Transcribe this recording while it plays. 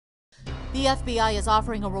The FBI is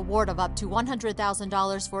offering a reward of up to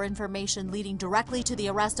 $100,000 for information leading directly to the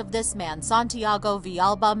arrest of this man, Santiago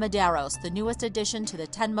Villalba Mederos, the newest addition to the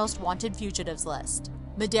 10 most wanted fugitives list.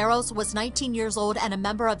 Mederos was 19 years old and a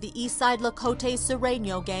member of the Eastside Lacote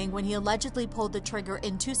Sureño gang when he allegedly pulled the trigger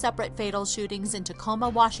in 2 separate fatal shootings in Tacoma,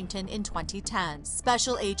 Washington in 2010.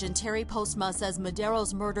 Special Agent Terry Postma says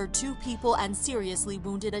Mederos murdered 2 people and seriously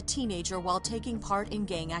wounded a teenager while taking part in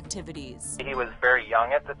gang activities. He was very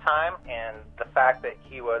young at the time, and the fact that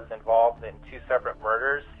he was involved in 2 separate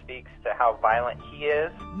murders speaks to how violent he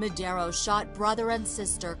is. Mederos shot brother and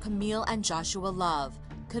sister Camille and Joshua Love.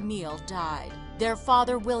 Camille died. Their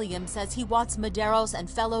father, William, says he wants Mederos and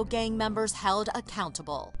fellow gang members held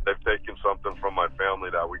accountable. They've taken something from my family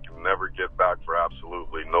that we can never get back for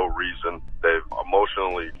absolutely no reason. They've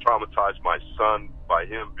emotionally traumatized my son by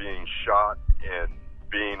him being shot and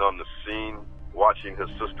being on the scene, watching his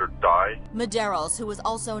sister die. Mederos, who is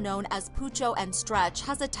also known as Pucho and Stretch,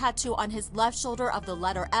 has a tattoo on his left shoulder of the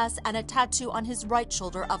letter S and a tattoo on his right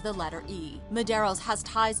shoulder of the letter E. Mederos has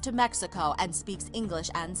ties to Mexico and speaks English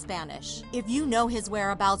and Spanish. If you know his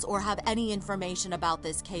whereabouts or have any information about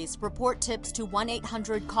this case, report tips to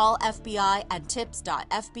 1-800-CALL-FBI and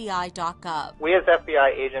tips.fbi.gov. We as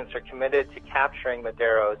FBI agents are committed to capturing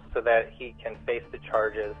Mederos so that he can face the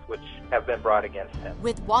charges which have been brought against him.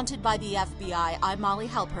 With Wanted by the FBI, I'm Molly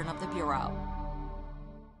Halpern of the Bureau.